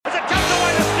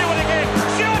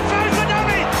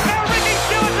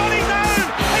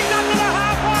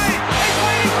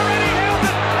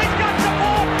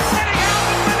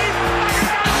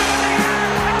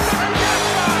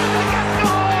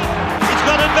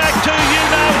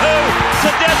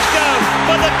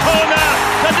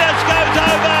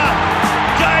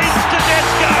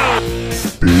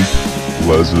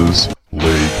Les's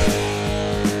League.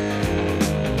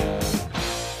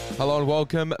 Hello and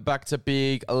welcome back to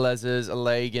Big Les's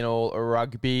League in all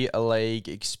rugby league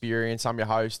experience. I'm your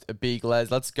host, Big Les.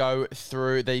 Let's go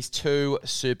through these two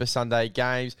Super Sunday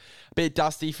games. A bit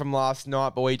dusty from last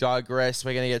night, but we digress.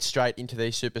 We're going to get straight into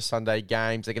these Super Sunday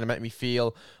games. They're going to make me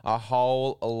feel a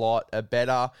whole lot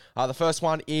better. The first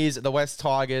one is the West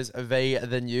Tigers v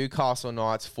the Newcastle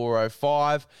Knights,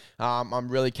 4:05. I'm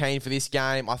really keen for this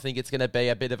game. I think it's going to be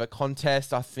a bit of a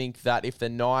contest. I think that if the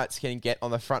Knights can get on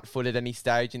the front foot at any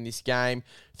stage in this game,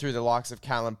 through the likes of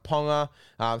Callum Ponga,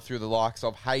 through the likes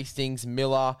of Hastings,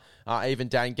 Miller, even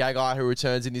Dane Gagai, who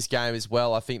returns in this game as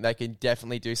well, I think they can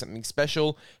definitely do something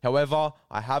special. However,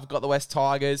 I have got the West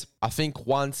Tigers. I think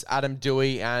once Adam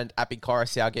Doueihi and Api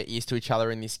Koroisau get used to each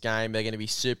other in this game, they're going to be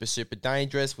super, super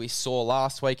dangerous. We saw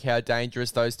last week how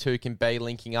dangerous those two can be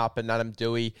linking up, and Adam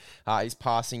Doueihi, his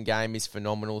passing game is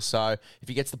phenomenal. So if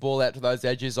he gets the ball out to those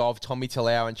edges of Tommy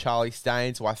Talau and Charlie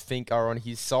Staines, who I think are on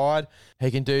his side,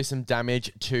 he can do some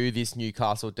damage to this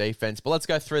Newcastle defence. But let's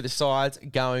go through the sides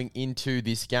going into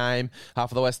this game.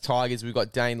 For the West Tigers, we've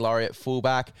got Dane Laurie at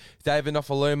fullback, David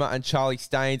Nofaluma and Charlie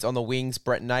Staines on the wings,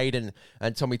 Brett Naden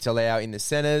and Tommy Talau in the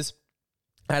centres,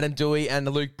 Adam Doueihi and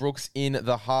Luke Brooks in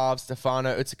the halves,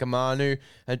 Stefano Utoikamanu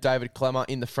and David Clemmer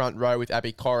in the front row with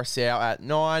Api Koroisau at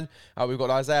 9. We've got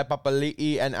Isaiah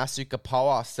Papali'i and Asu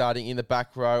Kapoa starting in the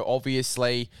back row.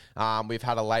 Obviously, we've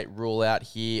had a late rule out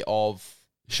here of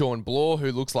Sean Bloor,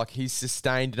 who looks like he's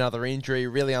sustained another injury.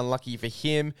 Really unlucky for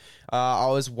him. I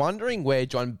was wondering where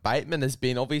John Bateman has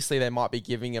been. Obviously, they might be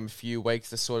giving him a few weeks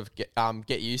to sort of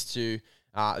get used to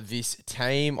this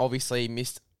team. Obviously,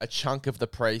 missed a chunk of the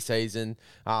preseason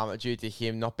due to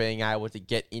him not being able to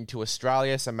get into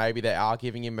Australia. So maybe they are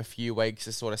giving him a few weeks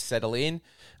to sort of settle in.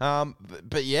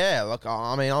 But yeah, look,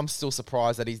 I mean, I'm still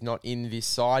surprised that he's not in this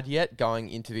side yet going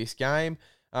into this game.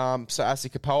 So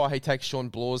Asu Kapoa, he takes Sean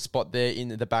Bloor's spot there in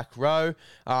the back row.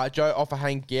 Joe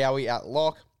Ofahang-Gowie at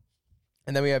lock.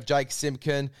 And then we have Jake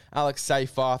Simpkin, Alex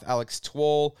Seyfarth, Alex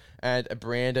Twall, and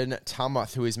Brandon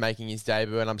Tummuth, who is making his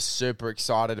debut. And I'm super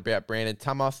excited about Brandon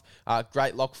Tummuth.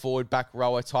 Great lock forward, back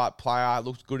rower type player.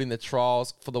 Looked good in the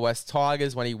trials for the West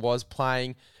Tigers when he was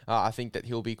playing. I think that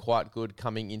he'll be quite good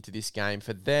coming into this game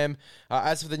for them.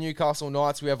 As for the Newcastle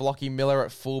Knights, we have Lockie Miller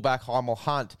at fullback, Hymel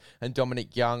Hunt and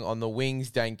Dominic Young on the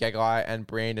wings, Dane Gagai and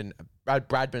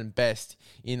Bradman Best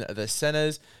in the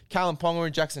centres, Callum Ponga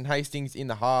and Jackson Hastings in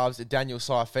the halves, Daniel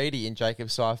Saifidi and Jacob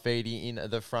Saifidi in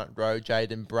the front row,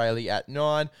 Jaden Brayley at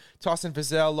 9, Tyson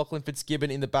Frizzell, Lachlan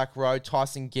Fitzgibbon in the back row,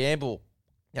 Tyson Gamble.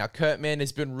 Now, Kurtman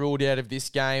has been ruled out of this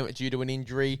game due to an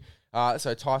injury.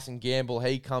 So Tyson Gamble,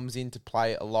 he comes in to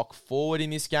play a lock forward in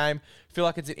this game. Feel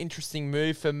like it's an interesting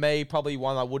move for me, probably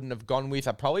one I wouldn't have gone with.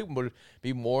 I probably would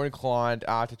be more inclined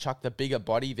to chuck the bigger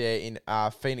body there in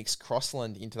Phoenix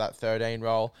Crossland into that 13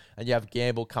 role, and you have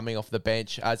Gamble coming off the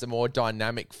bench as a more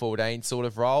dynamic 14 sort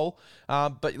of role.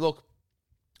 But look,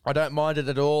 I don't mind it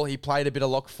at all. He played a bit of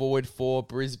lock forward for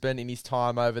Brisbane in his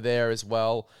time over there as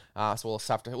well. So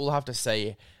we'll have to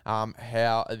see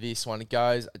how this one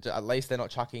goes. At least they're not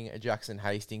chucking Jackson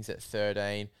Hastings at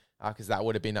 13 because that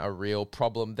would have been a real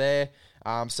problem there.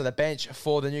 So the bench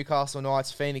for the Newcastle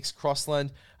Knights, Phoenix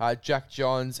Crossland, Jack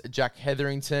Johns, Jack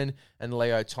Hetherington, and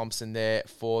Leo Thompson there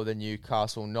for the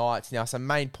Newcastle Knights. Now, some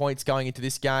main points going into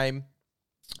this game.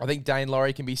 I think Dane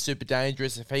Laurie can be super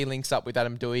dangerous if he links up with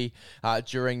Adam Doueihi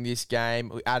during this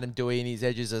game. Adam Doueihi in his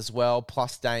edges as well,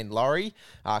 plus Dane Laurie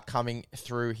coming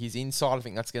through his inside. I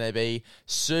think that's going to be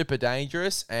super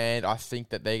dangerous, and I think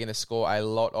that they're going to score a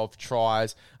lot of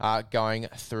tries going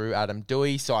through Adam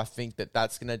Doueihi. So I think that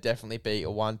that's going to definitely be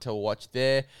a one to watch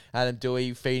there. Adam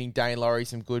Doueihi feeding Dane Laurie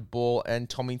some good ball, and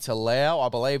Tommy Talau. I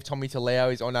believe Tommy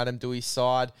Talau is on Adam Doueihi's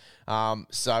side.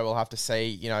 So we'll have to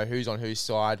see, who's on whose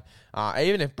side.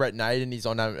 Even if Brett Naden is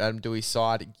on Adam Doueihi's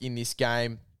side in this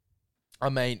game, I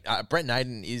mean, Brett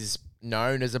Naden is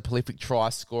known as a prolific try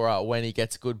scorer when he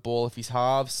gets a good ball off his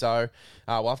halves. So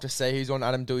we'll have to see who's on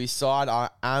Adam Doueihi's side. I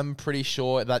am pretty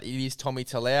sure that it is Tommy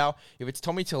Talau. If it's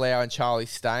Tommy Talau and Charlie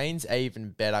Staines, even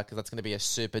better, because that's going to be a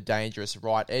super dangerous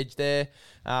right edge there.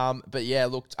 But yeah,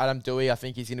 look, Adam Doueihi, I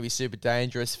think he's going to be super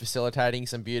dangerous, facilitating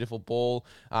some beautiful ball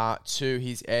to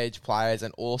his edge players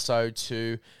and also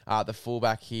to the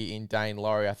fullback here in Dane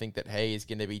Laurie. I think that he is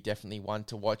going to be definitely one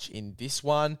to watch in this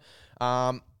one.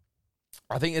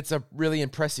 I think it's a really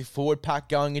impressive forward pack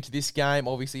going into this game.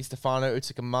 Obviously, Stefano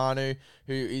Utoikamanu,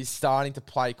 who is starting to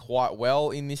play quite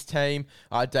well in this team.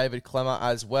 David Clemmer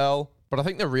as well. But I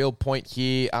think the real point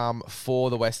here for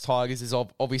the West Tigers is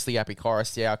obviously Api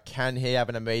Koroisau. Can he have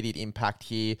an immediate impact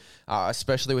here,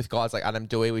 especially with guys like Adam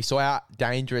Doueihi? We saw how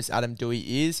dangerous Adam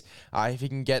Doueihi is. If he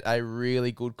can get a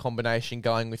really good combination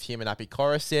going with him and Api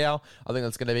Koroisau, I think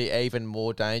that's going to be even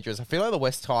more dangerous. I feel like the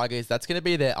West Tigers, that's going to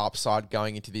be their upside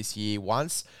going into this year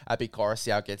once Api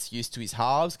Koroisau gets used to his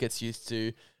halves, gets used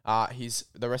to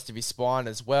the rest of his spine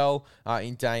as well,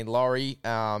 in Dane Laurie,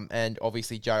 and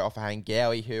obviously Joe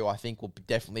Ofahengaue, who I think will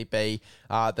definitely be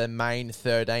the main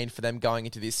 13 for them going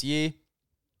into this year.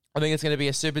 I think it's going to be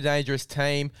a super dangerous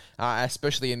team,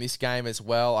 especially in this game as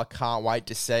well. I can't wait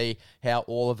to see how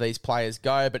all of these players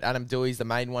go, but Adam Doueihi's the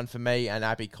main one for me, and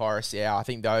Api Koroisau. I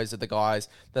think those are the guys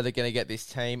that are going to get this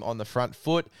team on the front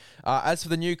foot. As for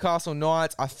the Newcastle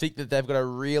Knights, I think that they've got a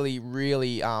really,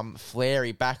 really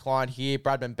flary backline here.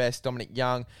 Bradman Best, Dominic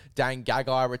Young, Dane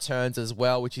Gagai returns as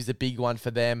well, which is a big one for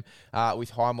them,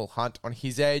 with Hymel Hunt on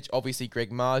his edge. Obviously,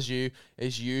 Greg Marju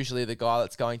is usually the guy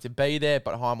that's going to be there,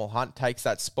 but Hymel Hunt takes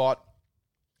that spot.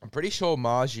 I'm pretty sure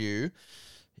Marju,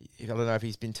 I don't know if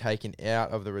he's been taken out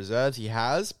of the reserves. He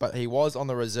has, but he was on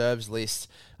the reserves list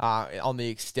on the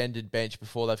extended bench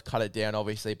before they've cut it down,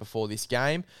 obviously, before this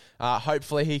game.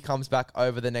 Hopefully he comes back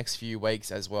over the next few weeks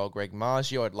as well, Greg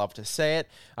Marju. I'd love to see it.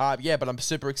 But I'm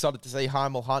super excited to see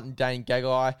Hymel Hunt and Dane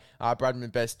Gagai,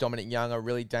 Bradman Best, Dominic Young, a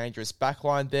really dangerous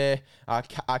backline there.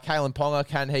 Kalen Ponga,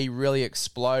 can he really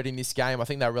explode in this game? I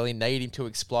think they really need him to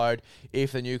explode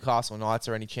if the Newcastle Knights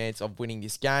are any chance of winning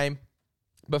this game.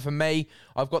 But for me,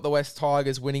 I've got the West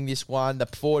Tigers winning this one. The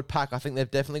forward pack, I think they've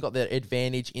definitely got the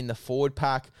advantage in the forward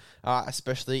pack,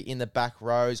 especially in the back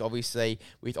rows, obviously,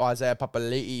 with Isaiah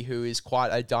Papali'i, who is quite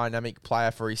a dynamic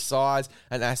player for his size,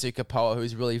 and Asu Kapoa, who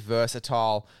is really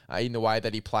versatile in the way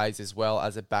that he plays as well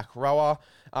as a back rower.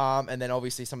 And then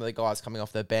obviously some of the guys coming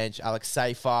off the bench. Alex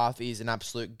Seyfarth is an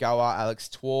absolute goer. Alex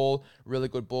Twal, really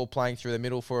good ball playing through the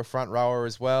middle for a front rower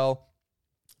as well.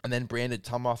 And then Brandon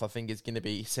Tomoth, I think, is going to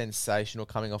be sensational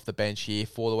coming off the bench here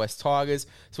for the West Tigers.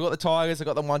 So we've got the Tigers. I've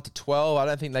got them 1-12. I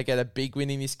don't think they get a big win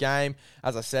in this game.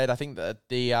 As I said, I think that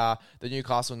the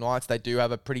Newcastle Knights, they do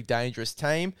have a pretty dangerous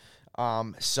team.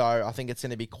 So I think it's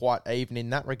going to be quite even in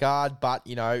that regard. But,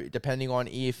 depending on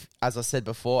if, as I said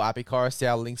before, Api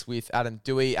Koroisau links with Adam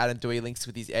Doueihi links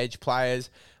with his edge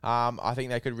players, I think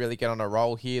they could really get on a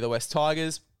roll here, the West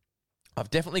Tigers. I've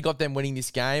definitely got them winning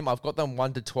this game. I've got them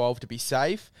 1-12 to be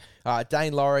safe.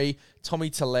 Dane Laurie,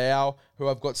 Tommy Talau, who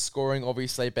I've got scoring,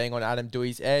 obviously, being on Adam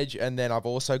Doueihi's edge. And then I've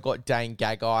also got Dane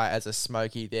Gagai as a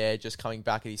smoky there, just coming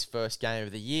back at his first game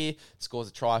of the year. Scores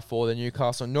a try for the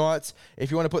Newcastle Knights. If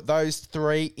you want to put those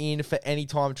three in for any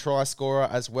time try scorer,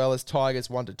 as well as Tigers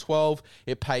 1-12,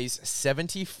 it pays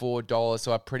 $74.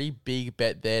 So a pretty big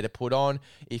bet there to put on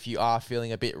if you are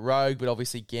feeling a bit rogue, but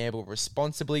obviously gamble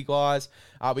responsibly, guys.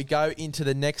 We go into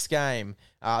the next game.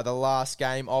 The last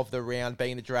game of the round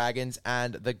being the Dragons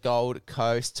and the Gold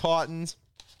Coast Titans.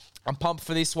 I'm pumped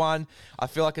for this one. I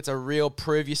feel like it's a real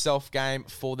prove yourself game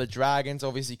for the Dragons,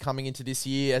 obviously coming into this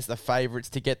year as the favourites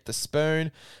to get the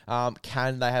spoon.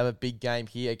 Can they have a big game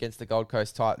here against the Gold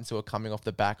Coast Titans, who are coming off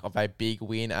the back of a big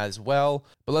win as well?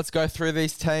 But let's go through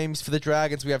these teams. For the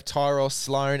Dragons, we have Tyrell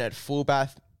Sloan at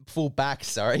fullback. I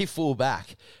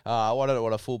don't know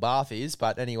what a full bath is,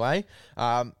 but anyway.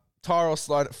 Tyrell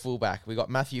Sloan at fullback. We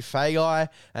got Matthew Fagai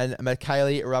and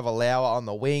Michaeli Ravalawa on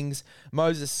the wings.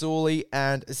 Moses Sully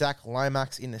and Zach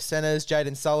Lomax in the centres.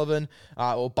 Jaden Sullivan,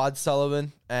 or Bud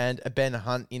Sullivan, and Ben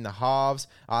Hunt in the halves.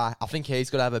 I think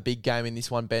he's got to have a big game in this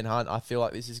one, Ben Hunt. I feel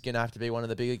like this is going to have to be one of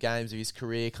the bigger games of his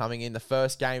career, coming in the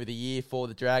first game of the year for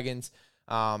the Dragons.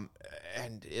 And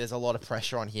there's a lot of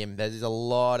pressure on him. There's a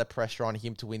lot of pressure on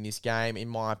him to win this game, in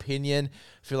my opinion.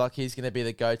 I feel like he's going to be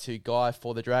the go-to guy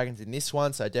for the Dragons in this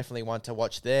one, so definitely one to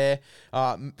watch there.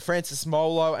 Francis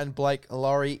Molo and Blake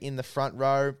Laurie in the front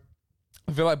row.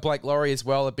 I feel like Blake Laurie as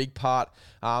well, a big part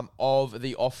of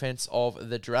the offense of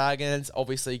the Dragons.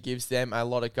 Obviously gives them a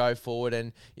lot of go forward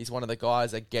and is one of the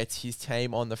guys that gets his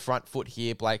team on the front foot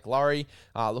here, Blake Laurie.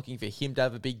 Looking for him to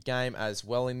have a big game as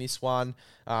well in this one.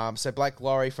 So Blake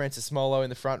Laurie, Francis Molo in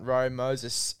the front row.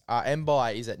 Moses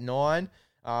Mbai is at 9.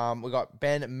 We've got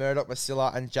Ben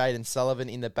Murdoch-Masila and Jaden Sullivan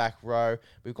in the back row.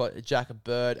 We've got Jack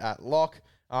Bird at lock.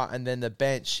 And then the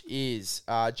bench is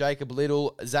Jacob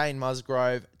Little, Zane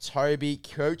Musgrove, Toby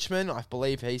Coachman. I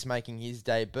believe he's making his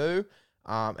debut.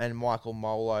 And Michael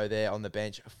Molo there on the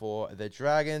bench for the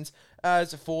Dragons.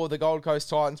 As for the Gold Coast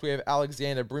Titans, we have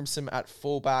Alexander Brimson at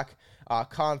fullback,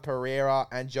 Khan Pereira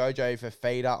and Jojo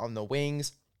Fafita on the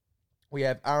wings. We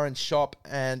have Aaron Shop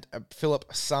and Philip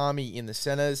Sami in the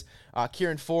centres.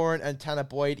 Kieran Foran and Tanner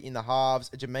Boyd in the halves.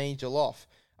 Jermaine Jaloff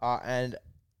and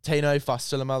Tino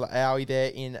Fasulamalawi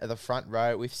there in the front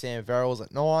row with Sam Verrills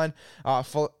at 9.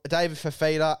 For David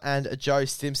Fafita and Joe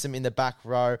Stimson in the back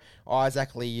row.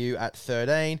 Isaac Liu at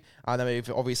 13. Then we've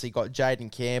obviously got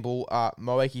Jaden Campbell,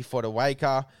 Moeki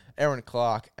Fodawaker, Aaron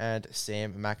Clark, and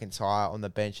Sam McIntyre on the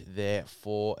bench there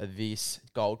for this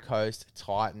Gold Coast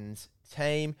Titans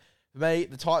team. For me,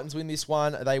 the Titans win this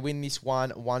one. They win this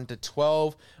one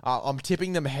 1-12. I'm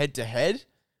tipping them head-to-head.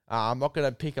 I'm not going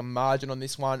to pick a margin on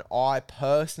this one. I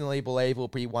personally believe it will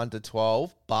be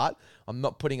 1-12, but I'm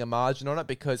not putting a margin on it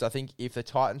because I think if the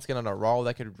Titans get on a roll,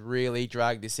 they could really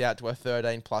drag this out to a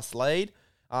 13-plus lead.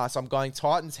 So I'm going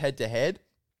Titans head-to-head.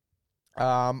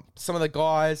 Some of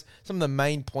the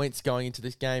main points going into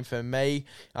this game for me,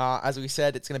 as we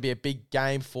said, it's going to be a big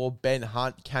game for Ben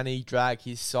Hunt. Can he drag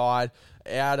his side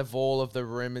out of all of the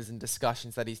rumours and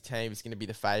discussions that his team is going to be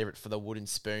the favourite for the Wooden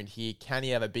Spoon here? Can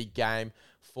he have a big game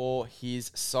for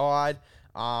his side?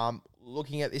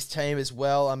 Looking at this team as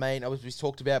well, I mean, we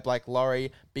talked about Blake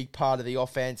Laurie, big part of the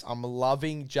offense. I'm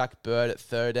loving Jack Bird at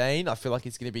 13. I feel like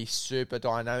he's going to be super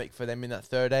dynamic for them in that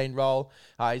 13 role.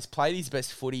 He's played his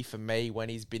best footy for me when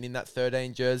he's been in that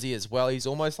 13 jersey as well. He's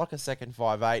almost like a second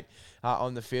 5'8"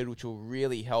 on the field, which will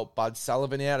really help Bud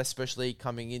Sullivan out, especially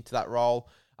coming into that role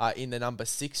in the number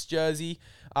 6 jersey.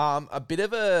 A bit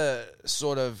of a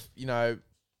sort of, a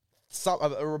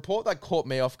report that caught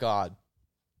me off guard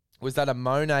was that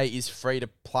Amone is free to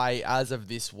play as of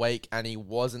this week, and he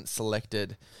wasn't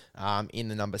selected in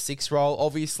the number 6 role.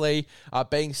 Obviously,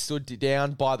 being stood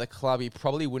down by the club, he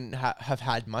probably wouldn't have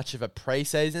had much of a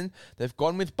preseason. They've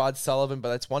gone with Bud Sullivan, but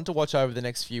it's one to watch over the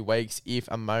next few weeks if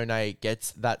Amone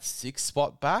gets that 6th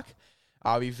spot back.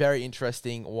 It'll be a very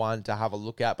interesting one to have a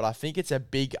look at, but I think it's a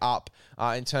big up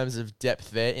in terms of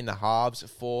depth there in the halves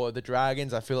for the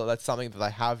Dragons. I feel like that's something that they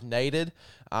have needed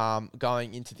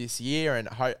going into this year,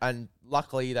 and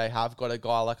luckily they have got a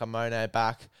guy like Amone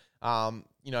back,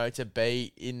 to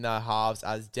be in the halves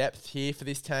as depth here for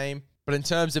this team. But in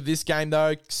terms of this game,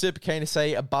 though, super keen to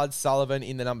see a Bud Sullivan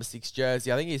in the number 6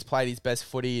 jersey. I think he's played his best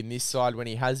footy in this side when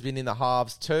he has been in the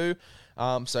halves too.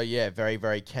 Very,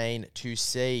 very keen to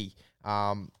see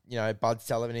Bud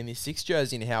Sullivan in this 6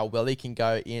 jersey and how well he can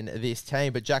go in this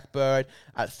team. But Jack Bird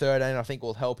at 13, I think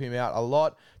will help him out a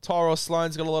lot. Tyrell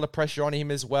Sloan's got a lot of pressure on him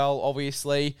as well,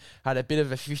 obviously. Had a bit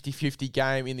of a 50-50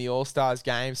 game in the All-Stars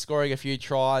game, scoring a few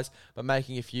tries, but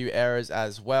making a few errors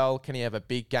as well. Can he have a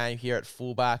big game here at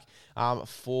fullback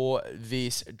for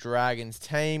this Dragons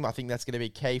team? I think that's going to be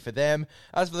key for them.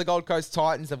 As for the Gold Coast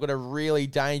Titans, they've got a really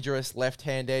dangerous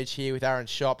left-hand edge here with Aaron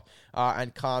Shop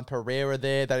and Khan Pereira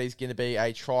there. That is going to be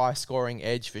a try-scoring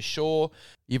edge for sure.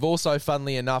 You've also,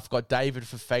 funnily enough, got David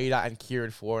Fafita and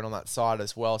Kieran Foran on that side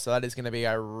as well. So that is going to be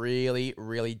a really,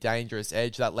 really dangerous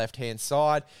edge, that left-hand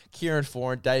side. Kieran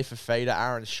Foran, Dave Fafita,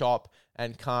 Aaron Shop,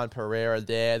 and Khan Pereira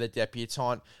there, the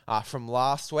debutant from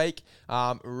last week.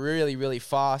 Really, really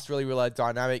fast, really, really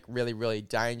dynamic, really, really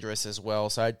dangerous as well.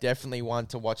 So definitely one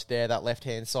to watch there, that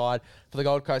left-hand side. For the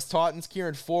Gold Coast Titans,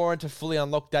 Kieran Foran to fully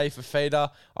unlock Dave Fafita.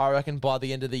 I reckon by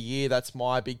the end of the year, that's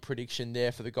my big prediction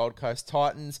there for the Gold Coast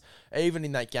Titans. Even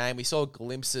in that game, we saw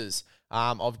glimpses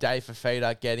of Dave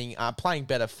Fafita playing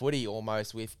better footy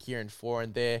almost with Kieran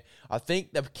Foran there. I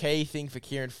think the key thing for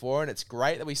Kieran Foran, it's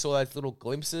great that we saw those little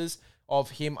glimpses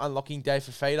of him unlocking Dave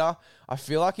Fafita. I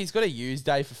feel like he's got to use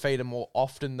Dave Fafita more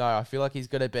often, though. I feel like he's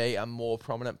got to be a more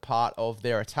prominent part of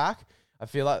their attack. I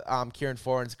feel like Kieran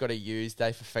Foran's got to use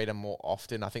Dave Fafita more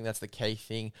often. I think that's the key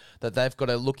thing that they've got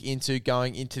to look into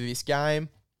going into this game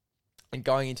and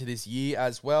going into this year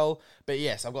as well. But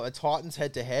yes, I've got the Titans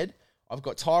head-to-head. I've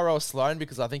got Tyrell Sloan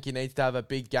because I think he needs to have a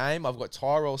big game. I've got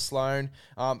Tyrell Sloan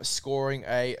scoring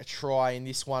a try in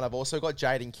this one. I've also got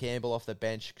Jaden Campbell off the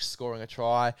bench scoring a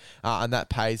try, and that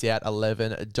pays out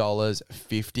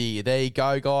 $11.50. There you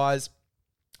go, guys.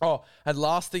 Oh, and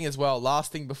last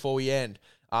thing before we end.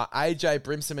 AJ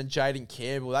Brimson and Jaden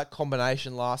Campbell, that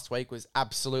combination last week was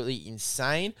absolutely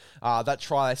insane. That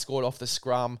try they scored off the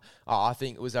scrum, I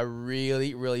think it was a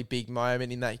really, really big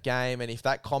moment in that game. And if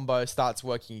that combo starts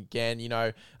working again,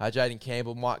 Jaden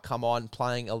Campbell might come on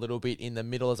playing a little bit in the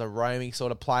middle as a roaming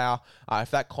sort of player.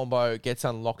 If that combo gets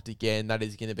unlocked again, that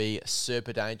is going to be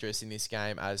super dangerous in this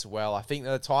game as well. I think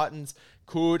that the Titans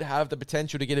could have the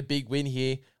potential to get a big win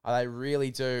here. They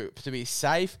really do. To be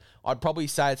safe, I'd probably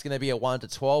say it's going to be a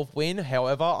 1-12 win.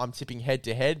 However, I'm tipping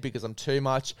head-to-head because I'm too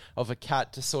much of a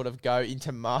cat to sort of go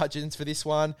into margins for this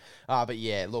one. But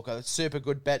yeah, look, a super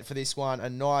good bet for this one. A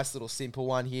nice little simple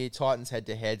one here. Titans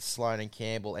head-to-head, Sloan and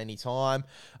Campbell anytime.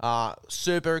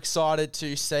 Super excited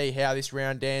to see how this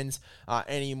round ends.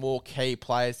 Any more key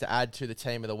players to add to the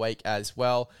team of the week as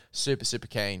well. Super, super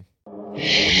keen.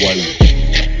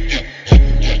 One. Goodbye.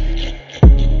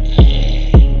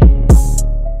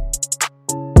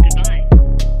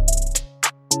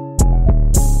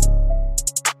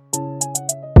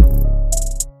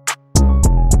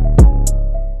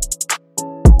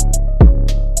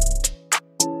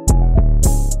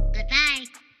 Goodbye.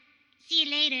 See you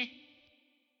later.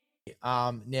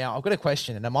 Now I've got a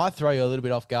question, and I might throw you a little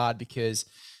bit off guard because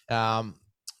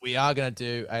we are going to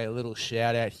do a little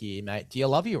shout out here, mate. Do you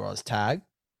love your Oz tag?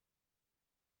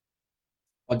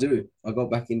 I do. I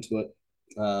got back into it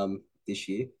this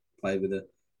year. Played with a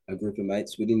group of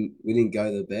mates. We didn't go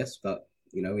the best, but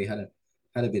we had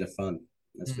a bit of fun.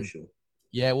 That's for sure.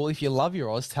 Yeah, well, if you love your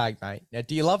Oz tag, mate. Now,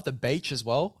 do you love the beach as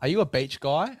well? Are you a beach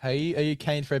guy? Are you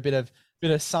keen for a bit of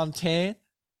suntan?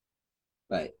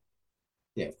 Mate,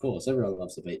 yeah, of course. Everyone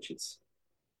loves the beach.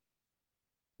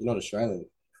 You're not Australian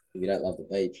if you don't love the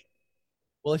beach.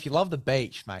 Well, if you love the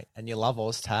beach, mate, and you love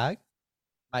Oz tag,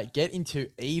 mate, get into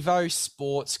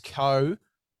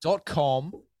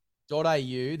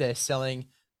evosportsco.com.au. They're selling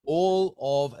all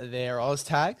of their Oz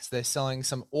tags. They're selling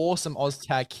some awesome Oz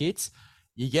tag kits.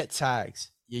 You get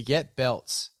tags, you get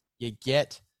belts, you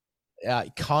get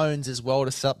cones as well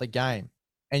to set up the game,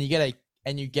 and you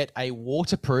get a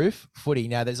waterproof footy.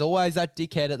 Now, there's always that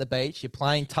dickhead at the beach. You're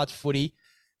playing touch footy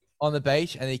on the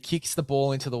beach, and he kicks the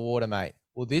ball into the water, mate.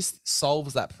 Well, this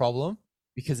solves that problem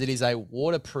because it is a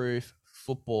waterproof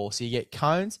football. So you get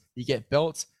cones, you get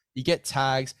belts, you get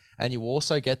tags, and you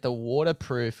also get the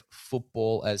waterproof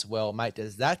football as well, mate.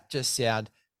 Does that just sound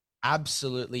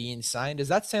absolutely insane? Does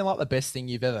that sound like the best thing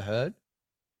you've ever heard?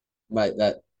 Mate,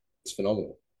 that's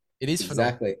phenomenal. It is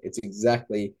phenomenal. It's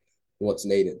exactly what's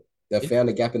needed. They've found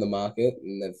a gap in the market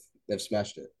and they've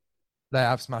smashed it. They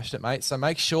have smashed it, mate. So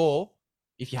make sure,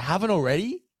 if you haven't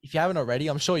already,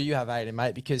 I'm sure you have, Aiden,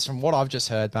 mate, because from what I've just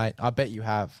heard, mate, I bet you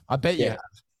have. You have.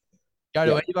 Go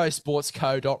to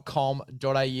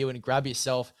evosportsco.com.au and grab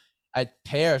yourself a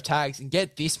pair of tags and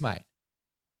get this, mate.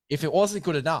 If it wasn't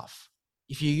good enough,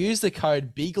 if you use the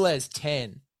code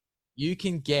BIGLES10, you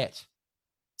can get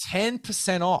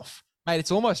 10% off. Mate,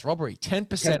 it's almost robbery.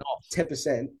 10% off.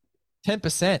 10%?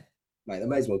 10%. Mate, they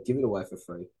may as well give it away for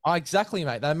free. Oh, exactly,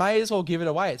 mate. They may as well give it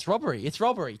away. It's robbery.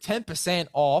 10%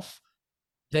 off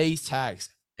these tags.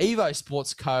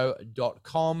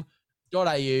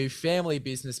 evosportsco.com.au. Family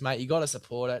business, mate. You got to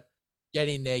support it. Get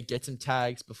in there. Get some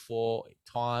tags before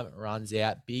time runs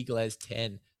out. Big Les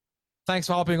 10. Thanks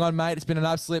for hopping on, mate. It's been an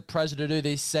absolute pleasure to do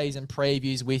these season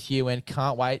previews with you, and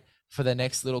can't wait for the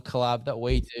next little collab that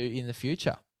we do in the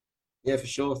future. Yeah, for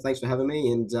sure. Thanks for having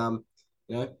me, and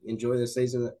enjoy the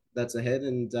season that's ahead,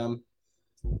 and I'll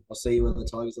see you when the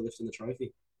Tigers are lifting the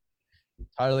trophy.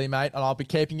 Totally, mate. And I'll be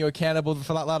keeping you accountable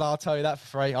for that, lad. I'll tell you that for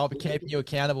free. I'll be keeping you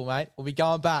accountable, mate. We'll be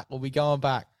going back. All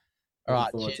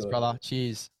right. Cheers, brother.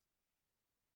 Cheers.